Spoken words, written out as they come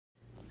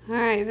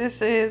Alright,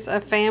 this is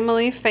a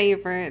family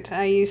favorite.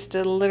 I used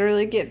to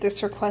literally get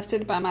this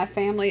requested by my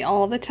family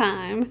all the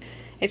time.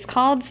 It's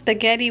called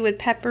spaghetti with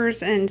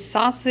peppers and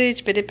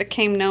sausage, but it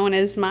became known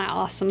as my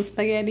awesome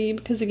spaghetti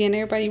because, again,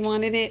 everybody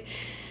wanted it.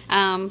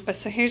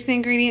 So here's the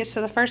ingredients.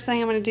 So the first thing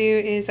I'm going to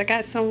do is I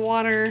got some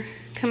water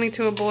coming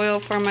to a boil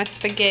for my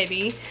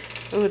spaghetti.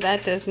 Ooh,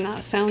 that does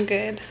not sound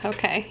good.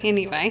 Okay,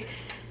 anyway.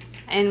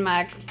 In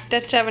my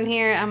Dutch oven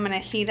here, I'm going to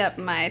heat up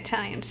my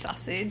Italian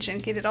sausage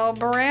and get it all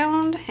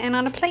browned and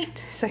on a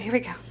plate. So here we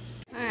go.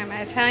 Alright,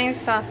 my Italian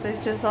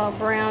sausage is all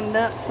browned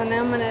up. So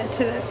now I'm going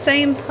to the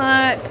same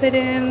pot, put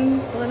in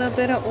a little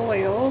bit of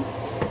oil.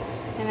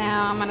 And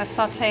now I'm going to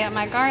saute up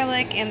my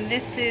garlic. And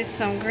this is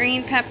some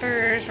green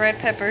peppers, red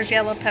peppers,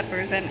 yellow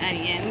peppers, and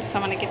onions. So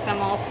I'm going to get them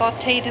all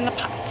sauteed in the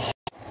pot.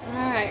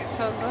 Alright,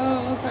 so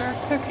those are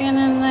cooking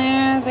in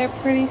there. They're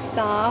pretty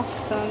soft.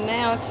 So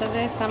now to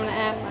this I'm going to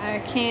add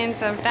my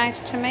cans of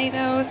diced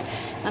tomatoes.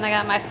 And I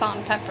got my salt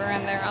and pepper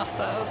in there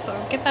also.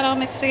 So get that all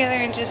mixed together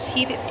and just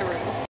heat it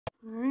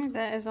through. Alright,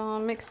 that is all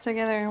mixed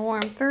together and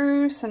warmed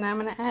through. So now I'm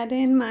going to add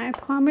in my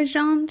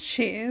Parmesan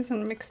cheese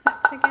and mix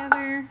that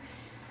together.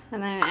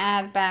 And then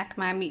add back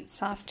my meat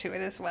sauce to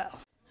it as well.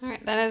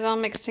 Alright, that is all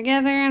mixed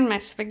together and my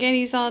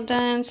spaghetti's all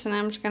done. So now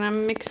I'm just going to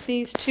mix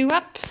these two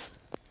up.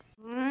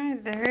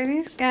 Alright, there it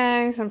is,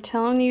 guys. I'm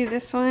telling you,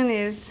 this one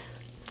is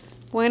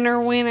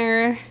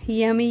winner,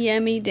 yummy,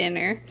 yummy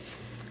dinner.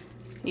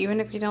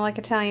 Even if you don't like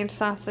Italian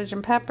sausage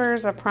and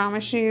peppers, I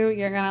promise you,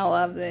 you're gonna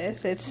love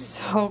this. It's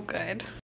so good.